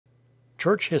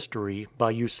Church History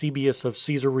by Eusebius of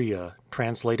Caesarea,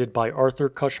 translated by Arthur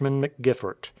Cushman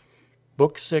McGiffert.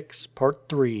 Book 6, Part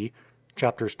 3,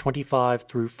 chapters 25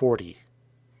 through 40.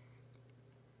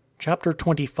 Chapter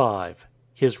 25.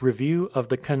 His Review of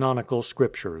the Canonical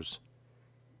Scriptures.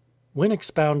 When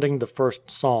expounding the first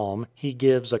psalm, he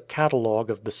gives a catalogue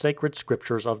of the sacred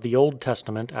scriptures of the Old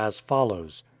Testament as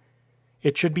follows.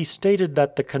 It should be stated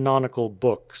that the canonical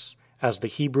books, as the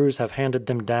Hebrews have handed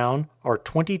them down, are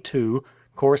 22,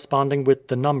 corresponding with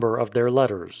the number of their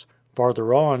letters.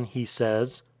 Farther on he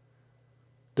says,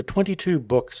 the 22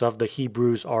 books of the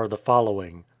Hebrews are the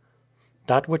following.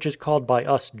 That which is called by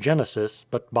us Genesis,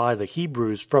 but by the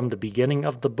Hebrews from the beginning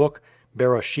of the book,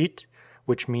 Bereshit,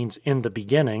 which means in the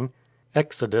beginning,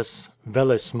 Exodus,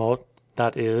 Velesmot,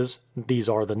 that is, these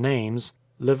are the names,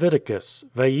 Leviticus,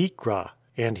 Vayikra,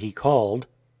 and he called,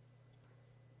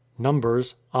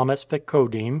 Numbers, Ames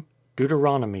Fekodim,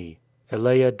 Deuteronomy,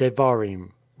 Elea Devarim,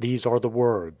 these are the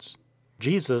words.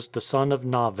 Jesus the son of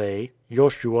Nave,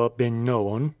 Joshua ben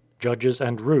Noon, Judges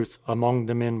and Ruth among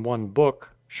them in one book,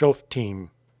 Shoftim.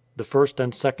 The first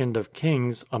and second of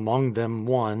Kings among them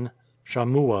one,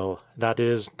 Shamuel, that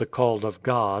is, the called of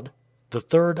God. The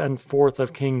third and fourth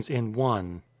of Kings in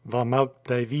one, Vamalch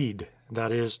David,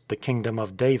 that is, the kingdom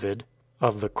of David.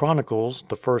 Of the Chronicles,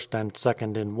 the first and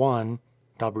second in one,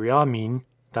 Dabriamin,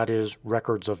 that is,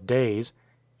 records of days.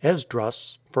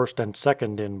 Esdras, first and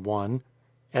second in one.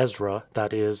 Ezra,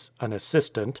 that is, an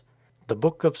assistant. The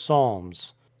Book of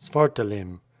Psalms,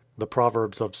 Sfartalim. The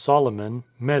Proverbs of Solomon,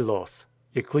 Meloth.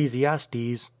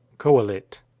 Ecclesiastes,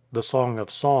 Kohelet. The Song of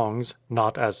Songs,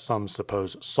 not as some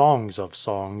suppose songs of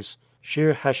songs,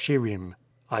 Shir Hashirim.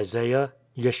 Isaiah,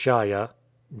 Yeshaiah.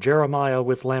 Jeremiah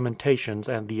with Lamentations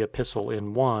and the Epistle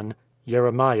in one,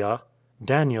 Jeremiah.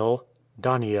 Daniel,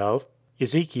 Daniel.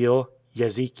 Ezekiel,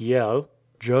 Yezekiel.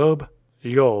 Job,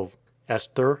 Yov.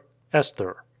 Esther,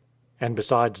 Esther. And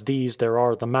besides these there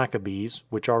are the Maccabees,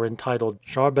 which are entitled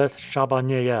Sharbeth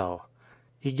Shabbaneel.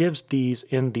 He gives these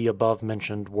in the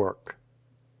above-mentioned work.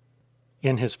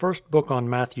 In his first book on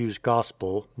Matthew's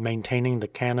Gospel, maintaining the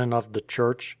canon of the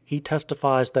Church, he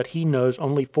testifies that he knows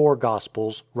only 4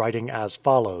 Gospels, writing as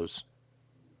follows.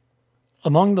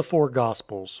 Among the 4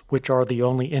 Gospels, which are the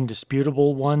only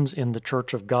indisputable ones in the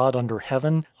Church of God under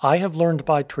heaven, I have learned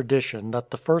by tradition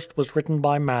that the first was written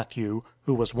by Matthew,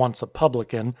 who was once a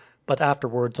publican, but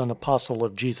afterwards an apostle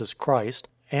of Jesus Christ,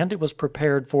 and it was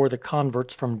prepared for the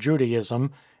converts from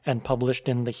Judaism, and published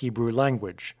in the Hebrew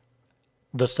language.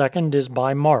 The second is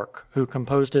by Mark, who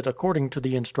composed it according to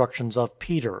the instructions of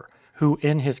Peter, who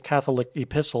in his Catholic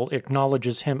epistle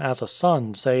acknowledges him as a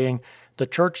son, saying, The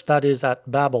church that is at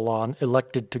Babylon,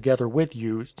 elected together with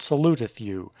you, saluteth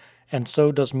you, and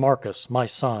so does Marcus, my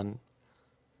son.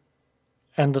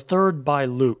 And the third by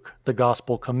Luke, the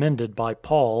gospel commended by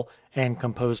Paul, and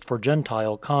composed for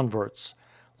Gentile converts.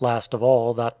 Last of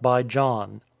all, that by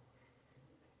John.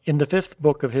 In the 5th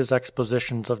book of his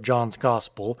expositions of John's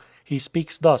Gospel, he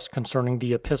speaks thus concerning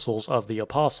the epistles of the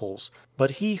apostles.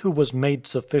 But he who was made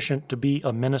sufficient to be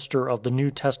a minister of the New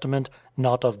Testament,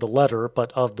 not of the letter,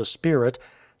 but of the Spirit,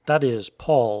 that is,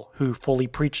 Paul, who fully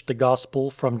preached the Gospel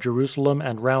from Jerusalem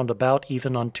and round about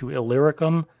even unto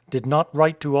Illyricum, did not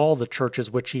write to all the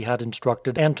churches which he had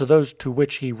instructed, and to those to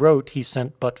which he wrote he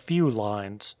sent but few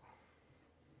lines.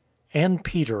 And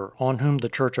Peter, on whom the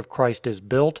church of Christ is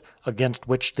built, against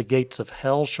which the gates of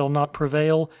hell shall not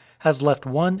prevail, has left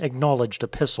one acknowledged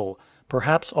epistle,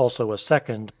 perhaps also a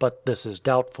second, but this is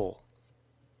doubtful.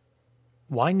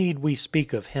 Why need we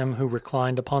speak of him who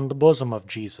reclined upon the bosom of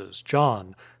Jesus,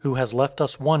 John, who has left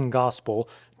us one gospel,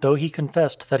 though he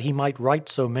confessed that he might write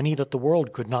so many that the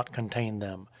world could not contain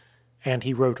them? And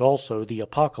he wrote also the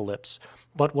Apocalypse,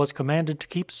 but was commanded to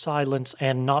keep silence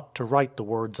and not to write the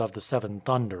words of the 7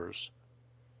 thunders.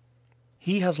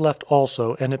 He has left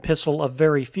also an epistle of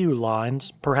very few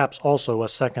lines, perhaps also a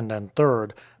second and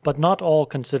third, but not all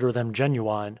consider them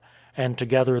genuine, and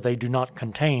together they do not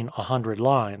contain 100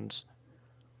 lines.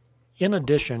 In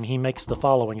addition he makes the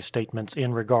following statements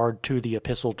in regard to the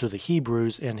epistle to the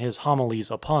Hebrews in his homilies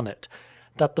upon it,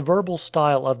 that the verbal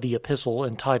style of the epistle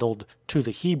entitled To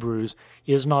the Hebrews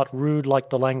is not rude like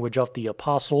the language of the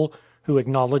apostle, who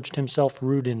acknowledged himself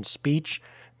rude in speech,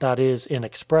 that is, in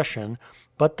expression,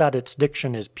 but that its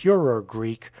diction is purer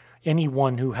Greek, any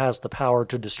one who has the power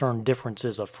to discern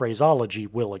differences of phraseology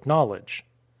will acknowledge.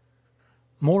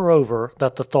 Moreover,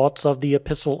 that the thoughts of the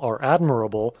epistle are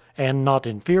admirable, and not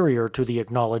inferior to the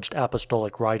acknowledged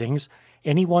apostolic writings,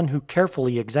 any one who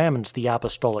carefully examines the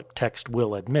apostolic text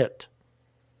will admit.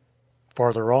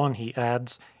 Farther on he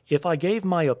adds, If I gave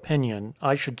my opinion,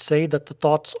 I should say that the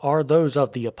thoughts are those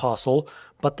of the apostle,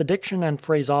 but the diction and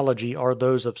phraseology are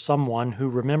those of someone who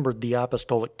remembered the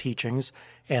apostolic teachings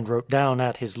and wrote down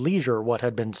at his leisure what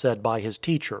had been said by his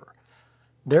teacher.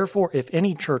 Therefore, if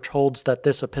any church holds that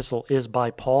this epistle is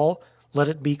by Paul, let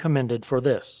it be commended for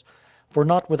this. For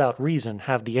not without reason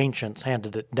have the ancients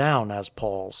handed it down as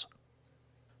Paul's.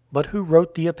 But who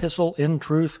wrote the epistle in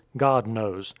truth, God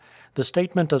knows. The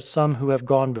statement of some who have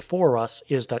gone before us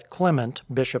is that Clement,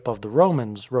 bishop of the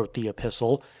Romans, wrote the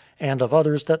epistle, and of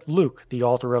others that Luke, the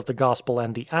author of the Gospel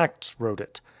and the Acts, wrote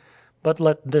it. But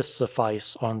let this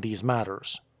suffice on these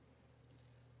matters.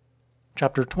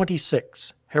 Chapter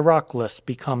 26. Heraclius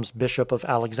becomes Bishop of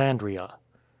Alexandria.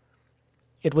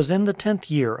 It was in the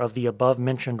 10th year of the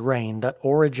above-mentioned reign that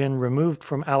Origen removed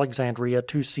from Alexandria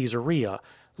to Caesarea,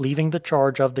 leaving the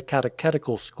charge of the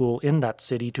catechetical school in that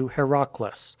city to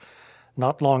Heraclius.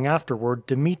 Not long afterward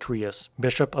Demetrius,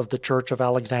 bishop of the Church of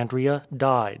Alexandria,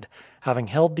 died, having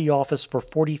held the office for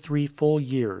 43 full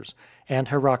years, and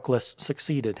Heraclius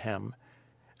succeeded him.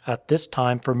 At this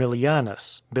time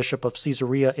Firmilianus, bishop of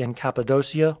Caesarea in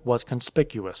Cappadocia, was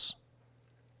conspicuous.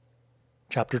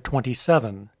 Chapter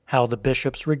 27. How the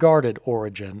bishops regarded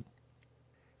Origen.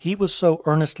 He was so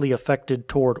earnestly affected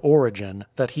toward Origen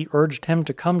that he urged him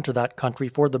to come to that country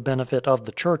for the benefit of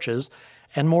the churches,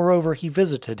 and moreover he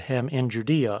visited him in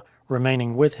Judea,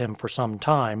 remaining with him for some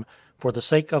time, for the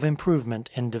sake of improvement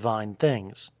in divine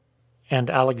things. And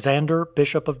Alexander,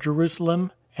 bishop of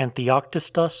Jerusalem, and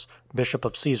Theoctistus, bishop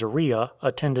of Caesarea,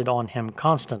 attended on him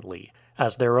constantly,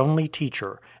 as their only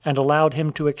teacher, and allowed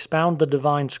him to expound the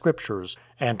divine scriptures,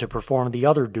 and to perform the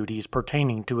other duties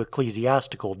pertaining to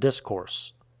ecclesiastical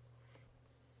discourse.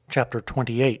 Chapter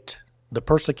 28. The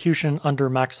persecution under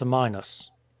Maximinus.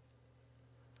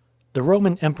 The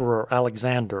Roman Emperor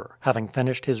Alexander, having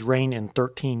finished his reign in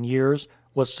 13 years,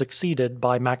 was succeeded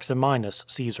by Maximinus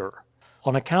Caesar.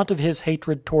 On account of his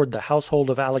hatred toward the household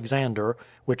of Alexander,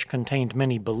 which contained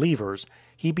many believers,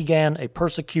 he began a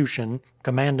persecution,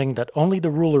 commanding that only the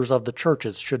rulers of the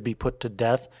churches should be put to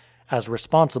death, as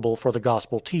responsible for the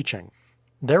gospel teaching.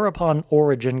 Thereupon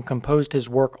Origen composed his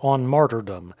work on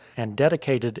martyrdom, and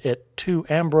dedicated it to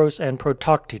Ambrose and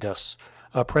Protoctitus,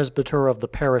 a presbyter of the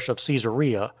parish of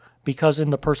Caesarea, because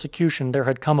in the persecution there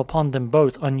had come upon them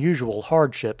both unusual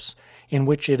hardships, in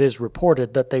which it is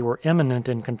reported that they were eminent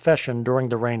in confession during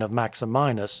the reign of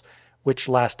Maximinus, which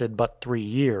lasted but 3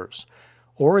 years.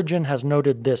 Origen has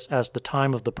noted this as the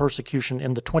time of the persecution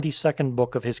in the 22nd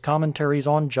book of his Commentaries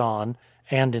on John,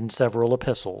 and in several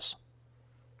epistles.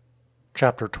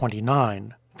 Chapter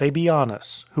 29.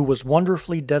 Fabianus, who was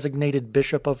wonderfully designated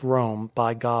Bishop of Rome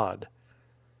by God.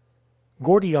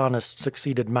 Gordianus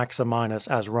succeeded Maximinus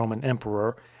as Roman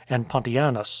Emperor, and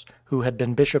Pontianus, who had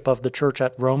been bishop of the church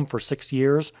at Rome for 6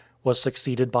 years, was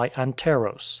succeeded by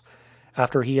Anteros.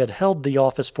 After he had held the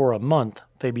office for a month,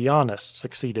 Fabianus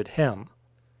succeeded him.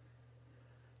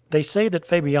 They say that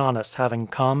Fabianus, having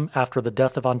come, after the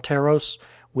death of Anteros,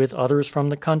 with others from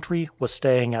the country, was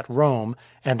staying at Rome,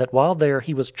 and that while there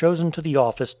he was chosen to the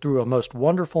office through a most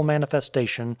wonderful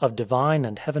manifestation of divine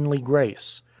and heavenly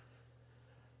grace.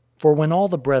 For when all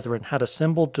the brethren had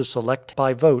assembled to select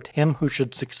by vote him who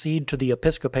should succeed to the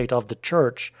episcopate of the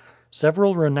church,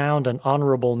 several renowned and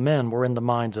honorable men were in the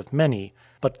minds of many,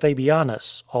 but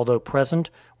Fabianus, although present,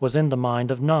 was in the mind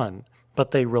of none.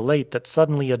 But they relate that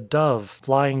suddenly a dove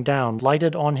flying down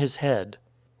lighted on his head,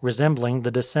 resembling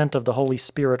the descent of the Holy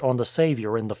Spirit on the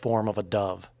Saviour in the form of a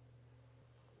dove.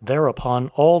 Thereupon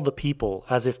all the people,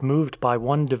 as if moved by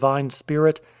one divine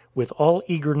spirit, with all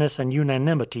eagerness and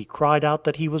unanimity cried out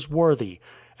that he was worthy,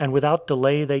 and without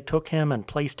delay they took him and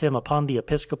placed him upon the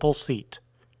episcopal seat.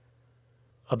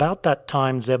 About that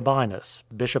time Zebinus,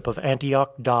 bishop of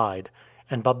Antioch, died,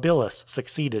 and Babylas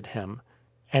succeeded him.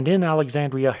 And in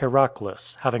Alexandria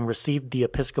Heraclius, having received the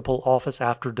episcopal office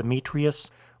after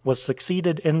Demetrius, was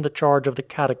succeeded in the charge of the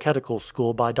catechetical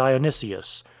school by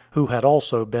Dionysius, who had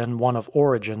also been one of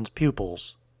Origen's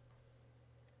pupils.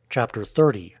 Chapter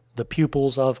 30. The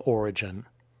pupils of Origen.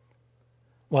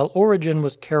 While Origen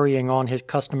was carrying on his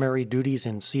customary duties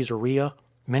in Caesarea,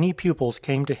 many pupils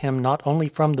came to him not only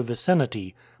from the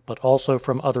vicinity, but also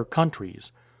from other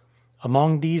countries.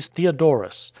 Among these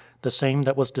Theodorus, the same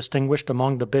that was distinguished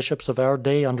among the bishops of our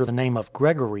day under the name of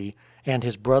Gregory, and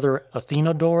his brother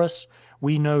Athenodorus,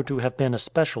 we know to have been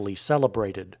especially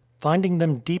celebrated. Finding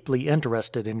them deeply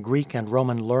interested in Greek and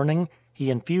Roman learning, he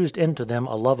infused into them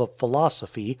a love of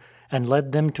philosophy, and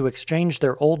led them to exchange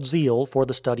their old zeal for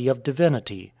the study of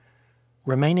divinity.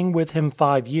 Remaining with him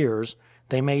 5 years,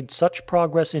 they made such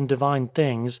progress in divine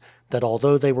things, that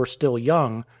although they were still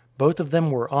young, Both of them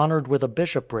were honored with a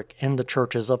bishopric in the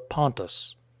churches of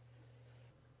Pontus.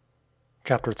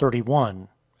 Chapter 31.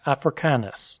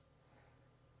 Africanus.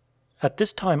 At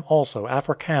this time also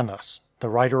Africanus, the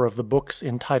writer of the books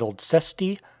entitled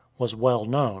Sesti, was well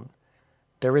known.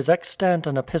 There is extant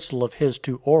an epistle of his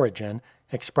to Origen,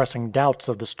 expressing doubts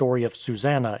of the story of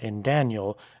Susanna in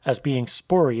Daniel as being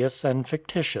spurious and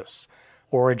fictitious.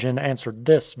 Origen answered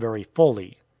this very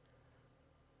fully.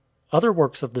 Other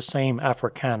works of the same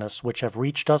Africanus which have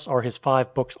reached us are his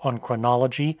 5 books on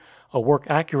chronology, a work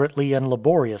accurately and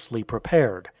laboriously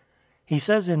prepared. He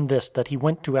says in this that he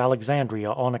went to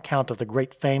Alexandria on account of the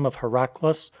great fame of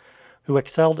Heraclius, who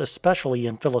excelled especially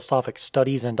in philosophic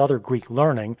studies and other Greek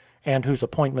learning, and whose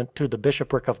appointment to the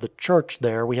bishopric of the church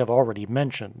there we have already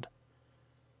mentioned.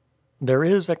 There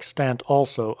is extant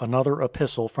also another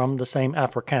epistle from the same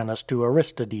Africanus to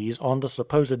Aristides on the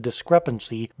supposed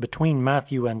discrepancy between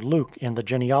Matthew and Luke in the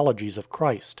genealogies of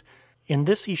Christ. In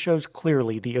this he shows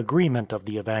clearly the agreement of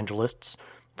the evangelists,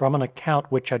 from an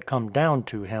account which had come down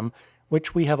to him,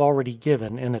 which we have already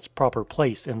given in its proper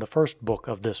place in the first book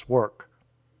of this work.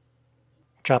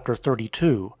 Chapter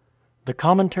 32. The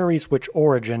commentaries which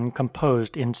Origen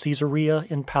composed in Caesarea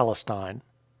in Palestine.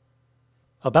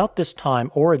 About this time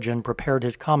Origen prepared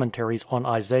his commentaries on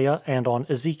Isaiah and on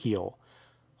Ezekiel.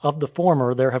 Of the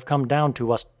former there have come down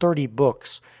to us 30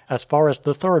 books, as far as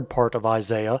the 3rd part of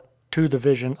Isaiah, to the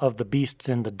vision of the beasts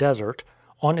in the desert;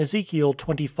 on Ezekiel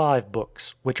 25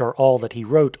 books, which are all that he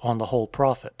wrote on the whole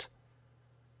prophet.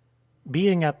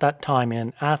 Being at that time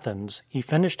in Athens, he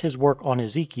finished his work on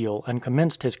Ezekiel and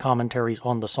commenced his commentaries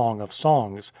on the Song of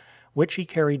Songs, which he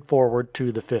carried forward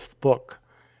to the 5th book.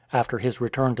 After his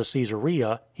return to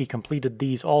Caesarea, he completed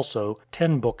these also,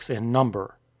 10 books in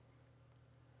number.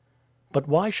 But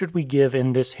why should we give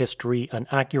in this history an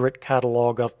accurate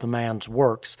catalogue of the man's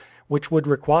works, which would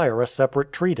require a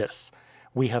separate treatise?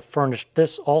 We have furnished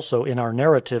this also in our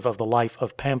narrative of the life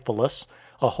of Pamphilus,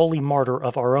 a holy martyr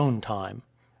of our own time.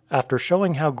 After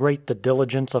showing how great the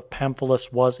diligence of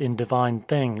Pamphilus was in divine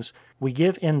things, we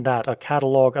give in that a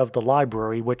catalogue of the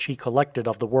library which he collected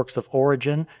of the works of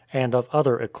Origen and of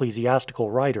other ecclesiastical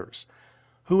writers.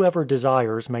 Whoever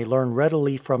desires may learn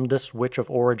readily from this which of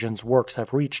Origen's works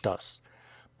have reached us.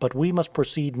 But we must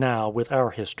proceed now with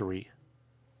our history.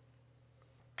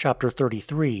 Chapter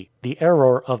 33. The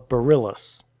Error of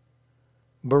Beryllus.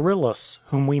 Beryllus,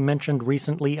 whom we mentioned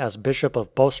recently as Bishop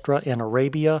of Bostra in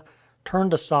Arabia,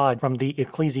 turned aside from the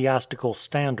ecclesiastical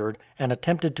standard and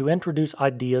attempted to introduce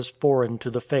ideas foreign to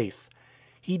the faith.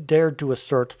 He dared to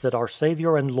assert that our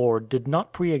Saviour and Lord did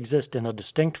not pre-exist in a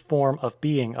distinct form of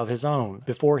being of his own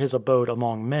before his abode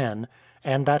among men,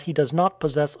 and that he does not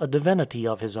possess a divinity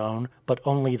of his own, but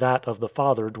only that of the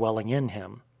Father dwelling in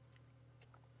him.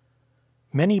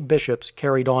 Many bishops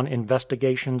carried on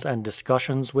investigations and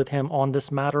discussions with him on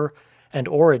this matter, and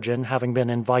Origen, having been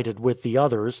invited with the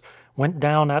others, went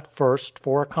down at first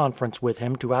for a conference with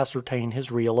him to ascertain his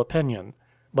real opinion.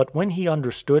 But when he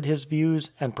understood his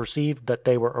views, and perceived that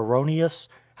they were erroneous,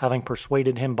 having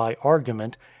persuaded him by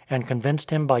argument, and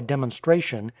convinced him by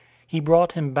demonstration, he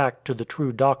brought him back to the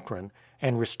true doctrine,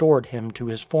 and restored him to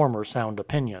his former sound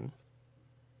opinion.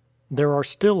 There are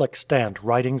still extant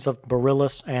writings of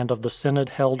Beryllus and of the synod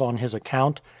held on his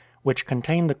account, which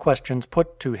contain the questions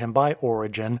put to him by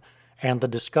Origen, and the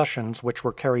discussions which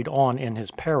were carried on in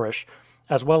his parish,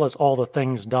 as well as all the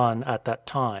things done at that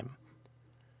time.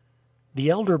 The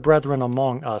elder brethren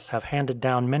among us have handed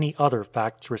down many other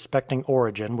facts respecting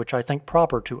Origen which I think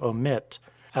proper to omit,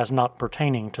 as not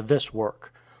pertaining to this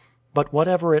work. But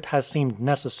whatever it has seemed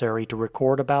necessary to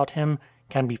record about him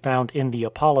can be found in the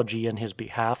Apology in his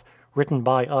behalf, written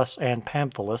by us and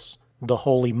Pamphilus, the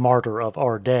holy martyr of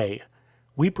our day.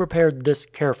 We prepared this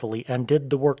carefully and did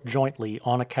the work jointly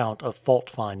on account of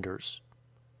fault-finders.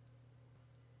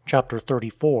 Chapter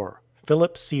 34.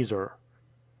 Philip Caesar.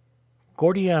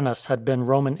 Gordianus had been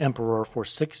Roman emperor for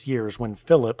 6 years when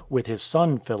Philip, with his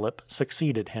son Philip,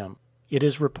 succeeded him. It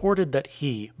is reported that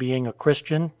he, being a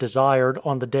Christian, desired,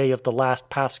 on the day of the last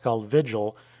Paschal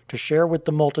Vigil, to share with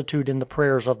the multitude in the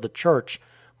prayers of the church,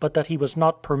 but that he was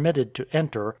not permitted to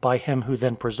enter, by him who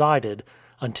then presided,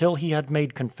 until he had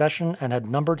made confession and had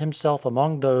numbered himself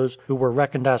among those who were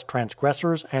reckoned as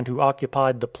transgressors and who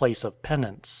occupied the place of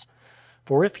penance.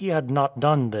 For if he had not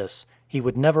done this, he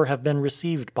would never have been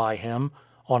received by him,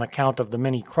 on account of the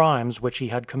many crimes which he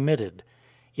had committed.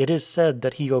 It is said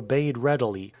that he obeyed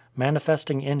readily,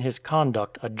 manifesting in his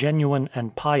conduct a genuine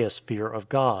and pious fear of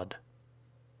God.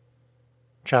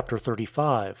 Chapter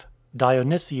 35.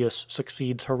 Dionysius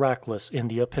succeeds Heraclius in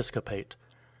the episcopate.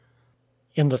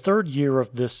 In the 3rd year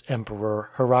of this emperor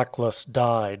Heraclius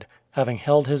died, having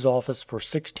held his office for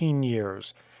 16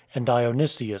 years, and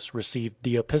Dionysius received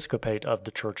the episcopate of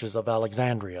the churches of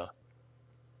Alexandria.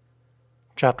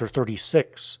 Chapter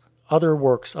 36. Other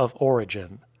works of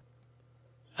Origen.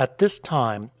 At this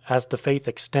time, as the faith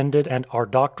extended and our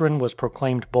doctrine was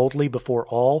proclaimed boldly before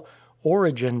all,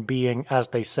 Origen being, as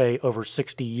they say, over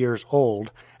 60 years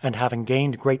old, and having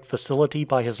gained great facility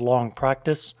by his long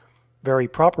practice, very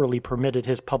properly permitted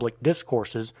his public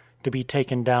discourses to be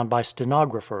taken down by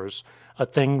stenographers, a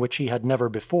thing which he had never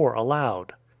before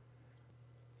allowed.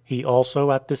 He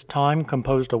also at this time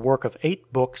composed a work of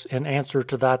 8 books in answer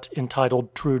to that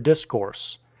entitled True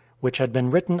Discourse, which had been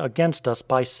written against us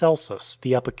by Celsus,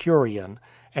 the Epicurean,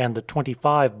 and the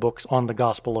 25 books on the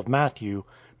Gospel of Matthew,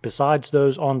 besides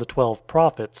those on the 12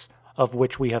 prophets, of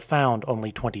which we have found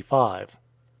only 25.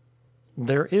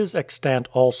 There is extant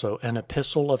also an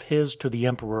epistle of his to the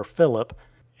Emperor Philip,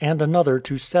 and another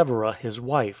to Severa his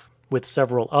wife, with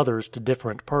several others to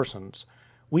different persons.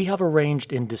 We have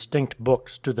arranged in distinct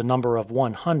books to the number of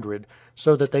 100,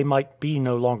 so that they might be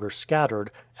no longer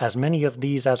scattered, as many of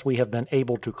these as we have been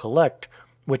able to collect,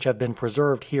 which have been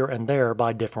preserved here and there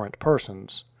by different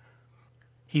persons.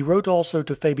 He wrote also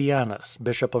to Fabianus,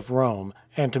 Bishop of Rome,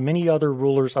 and to many other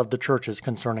rulers of the churches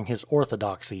concerning his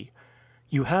orthodoxy.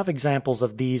 You have examples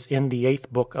of these in the 8th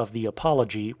book of the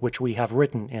Apology, which we have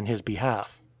written in his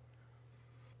behalf.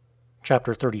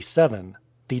 Chapter 37.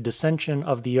 The Dissension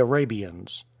of the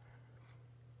Arabians.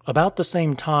 About the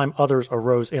same time others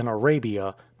arose in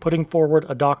Arabia, putting forward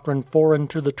a doctrine foreign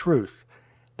to the truth.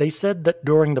 They said that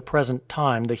during the present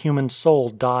time the human soul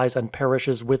dies and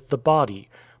perishes with the body,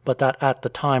 but that at the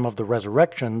time of the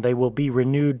resurrection they will be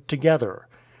renewed together.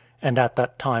 And at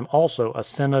that time also a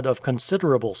synod of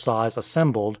considerable size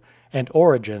assembled, and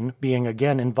Origen, being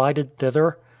again invited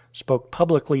thither, spoke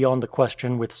publicly on the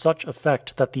question with such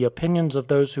effect that the opinions of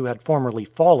those who had formerly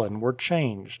fallen were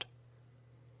changed.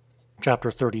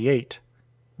 Chapter 38.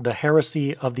 The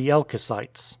Heresy of the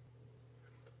Elkisites.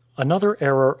 Another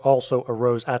error also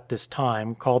arose at this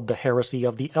time, called the heresy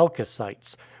of the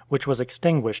Elkisites, which was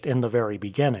extinguished in the very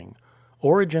beginning.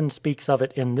 Origen speaks of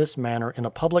it in this manner in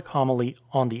a public homily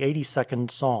on the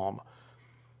 82nd Psalm.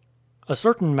 A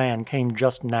certain man came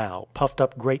just now, puffed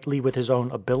up greatly with his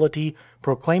own ability,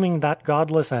 proclaiming that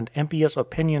godless and impious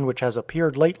opinion which has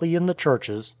appeared lately in the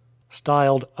churches,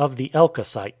 styled of the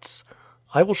Elkisites.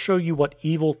 I will show you what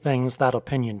evil things that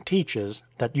opinion teaches,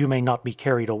 that you may not be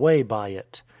carried away by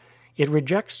it. It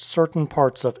rejects certain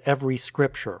parts of every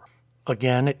scripture.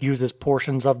 Again, it uses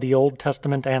portions of the Old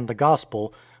Testament and the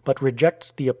Gospel, but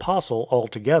rejects the Apostle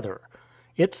altogether.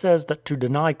 It says that to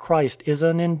deny Christ is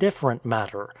an indifferent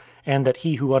matter, and that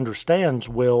he who understands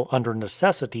will, under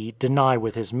necessity, deny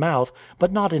with his mouth,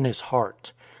 but not in his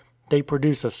heart. They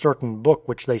produce a certain book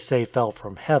which they say fell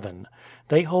from heaven.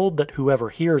 They hold that whoever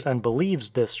hears and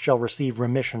believes this shall receive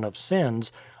remission of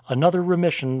sins, another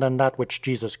remission than that which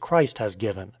Jesus Christ has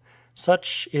given.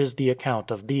 Such is the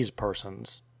account of these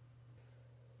persons.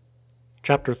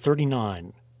 Chapter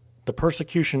 39. The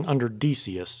persecution under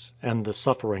Decius, and the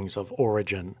sufferings of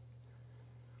Origen.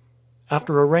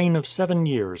 After a reign of 7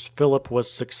 years, Philip was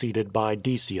succeeded by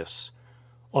Decius.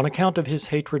 On account of his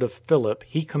hatred of Philip,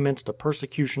 he commenced a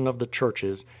persecution of the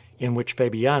churches, in which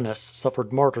Fabianus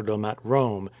suffered martyrdom at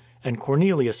Rome, and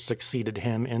Cornelius succeeded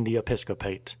him in the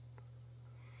episcopate.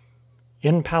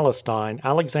 In Palestine,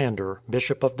 Alexander,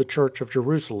 bishop of the Church of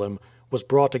Jerusalem, was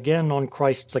brought again on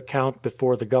Christ's account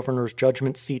before the governor's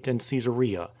judgment seat in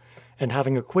Caesarea, and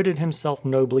having acquitted himself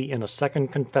nobly in a second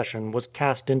confession was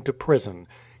cast into prison,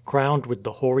 crowned with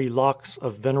the hoary locks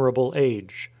of venerable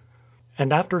age.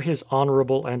 And after his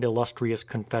honorable and illustrious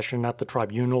confession at the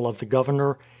tribunal of the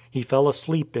governor, he fell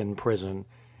asleep in prison,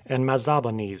 and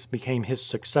Mazabanes became his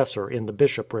successor in the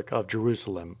bishopric of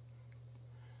Jerusalem.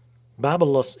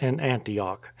 Babylas in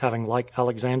Antioch, having like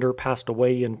Alexander passed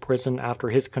away in prison after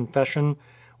his confession,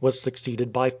 was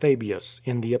succeeded by Fabius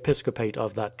in the episcopate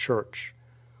of that church.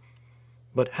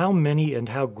 But how many and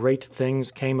how great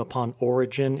things came upon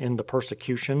Origen in the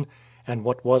persecution, and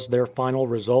what was their final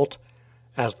result?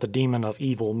 As the demon of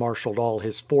evil marshalled all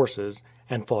his forces,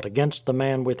 and fought against the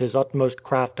man with his utmost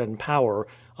craft and power,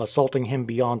 assaulting him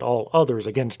beyond all others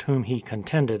against whom he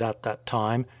contended at that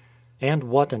time, and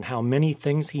what and how many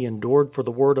things he endured for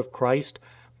the word of Christ,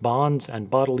 bonds and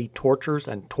bodily tortures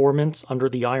and torments under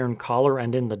the iron collar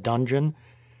and in the dungeon,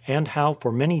 and how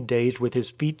for many days with his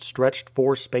feet stretched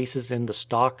 4 spaces in the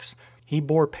stocks, he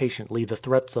bore patiently the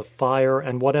threats of fire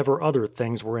and whatever other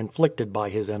things were inflicted by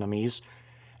his enemies,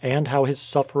 and how his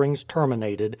sufferings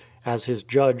terminated, as his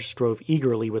judge strove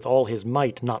eagerly with all his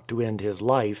might not to end his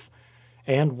life,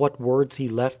 and what words he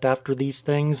left after these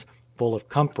things, full of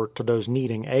comfort to those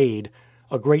needing aid,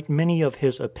 a great many of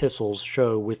his epistles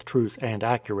show with truth and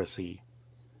accuracy.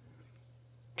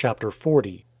 Chapter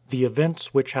 40. The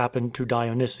events which happened to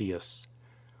Dionysius.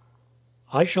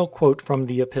 I shall quote from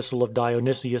the epistle of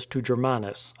Dionysius to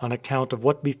Germanus an account of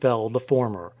what befell the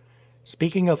former.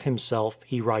 Speaking of himself,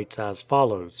 he writes as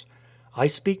follows: I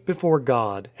speak before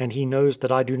God, and he knows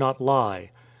that I do not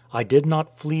lie. I did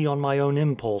not flee on my own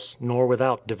impulse, nor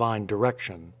without divine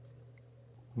direction.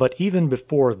 But even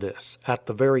before this, at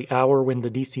the very hour when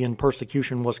the Decian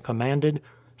persecution was commanded,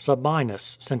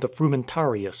 Sabinus sent a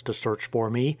frumentarius to search for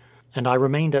me, and I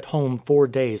remained at home 4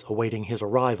 days awaiting his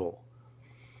arrival.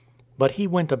 But he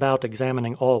went about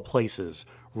examining all places,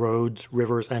 roads,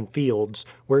 rivers, and fields,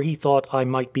 where he thought I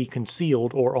might be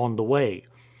concealed or on the way.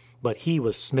 But he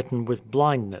was smitten with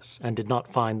blindness, and did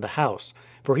not find the house,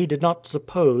 for he did not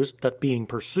suppose that being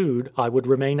pursued I would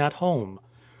remain at home.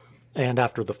 And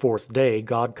after the 4th day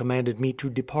God commanded me to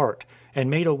depart, and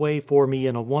made a way for me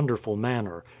in a wonderful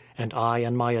manner, and I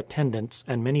and my attendants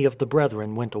and many of the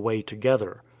brethren went away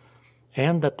together.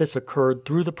 And that this occurred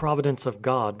through the providence of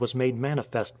God was made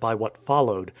manifest by what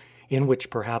followed, in which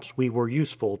perhaps we were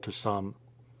useful to some.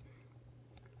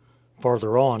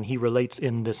 Farther on he relates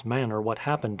in this manner what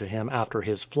happened to him after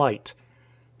his flight.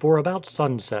 For about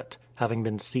sunset, having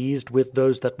been seized with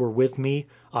those that were with me,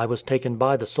 I was taken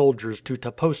by the soldiers to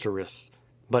Taposiris.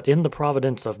 But in the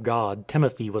providence of God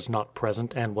Timothy was not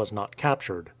present and was not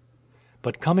captured.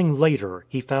 But coming later,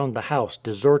 he found the house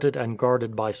deserted and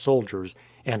guarded by soldiers,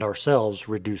 and ourselves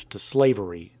reduced to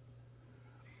slavery.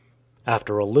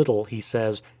 After a little he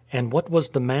says, And what was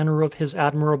the manner of his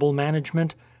admirable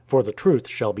management? For the truth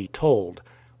shall be told.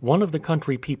 One of the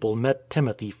country people met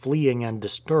Timothy fleeing and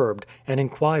disturbed, and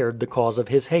inquired the cause of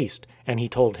his haste, and he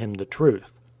told him the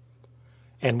truth.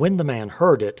 And when the man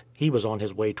heard it, he was on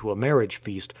his way to a marriage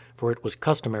feast, for it was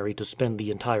customary to spend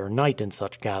the entire night in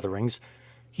such gatherings.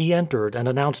 He entered and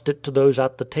announced it to those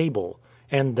at the table.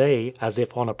 And they, as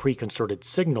if on a preconcerted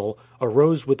signal,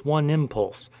 arose with one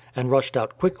impulse, and rushed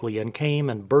out quickly and came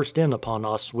and burst in upon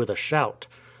us with a shout.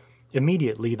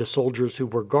 Immediately the soldiers who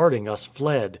were guarding us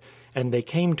fled, and they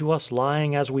came to us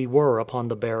lying as we were upon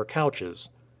the bare couches.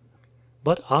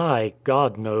 But I,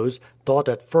 God knows, thought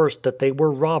at first that they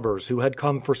were robbers who had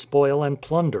come for spoil and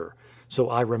plunder. So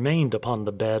I remained upon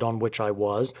the bed on which I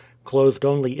was, clothed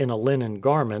only in a linen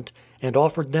garment, and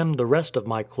offered them the rest of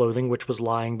my clothing which was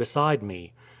lying beside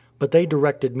me. But they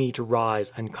directed me to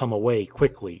rise and come away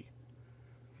quickly.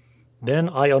 Then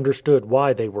I understood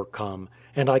why they were come,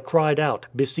 and I cried out,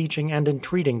 beseeching and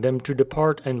entreating them to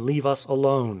depart and leave us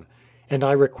alone. And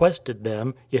I requested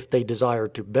them, if they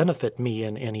desired to benefit me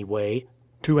in any way,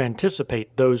 to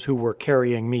anticipate those who were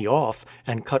carrying me off,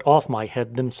 and cut off my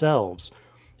head themselves.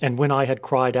 And when I had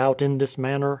cried out in this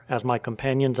manner, as my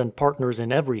companions and partners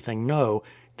in everything know,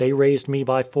 they raised me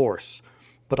by force.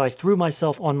 But I threw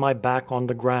myself on my back on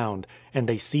the ground, and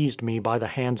they seized me by the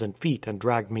hands and feet and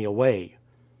dragged me away.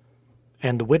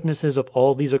 And the witnesses of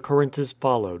all these occurrences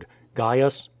followed,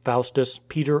 Gaius, Faustus,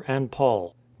 Peter, and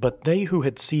Paul. But they who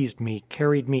had seized me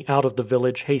carried me out of the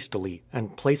village hastily,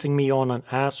 and placing me on an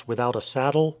ass without a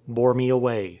saddle, bore me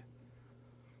away.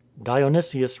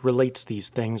 Dionysius relates these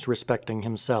things respecting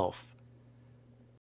himself.